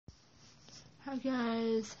Hi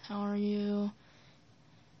guys, how are you?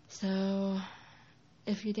 So,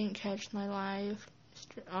 if you didn't catch my live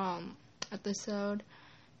episode,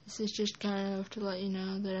 this is just kind of to let you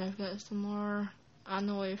know that I've got some more on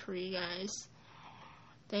the way for you guys.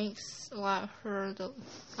 Thanks a lot for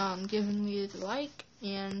giving me the like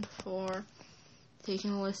and for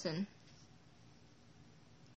taking a listen.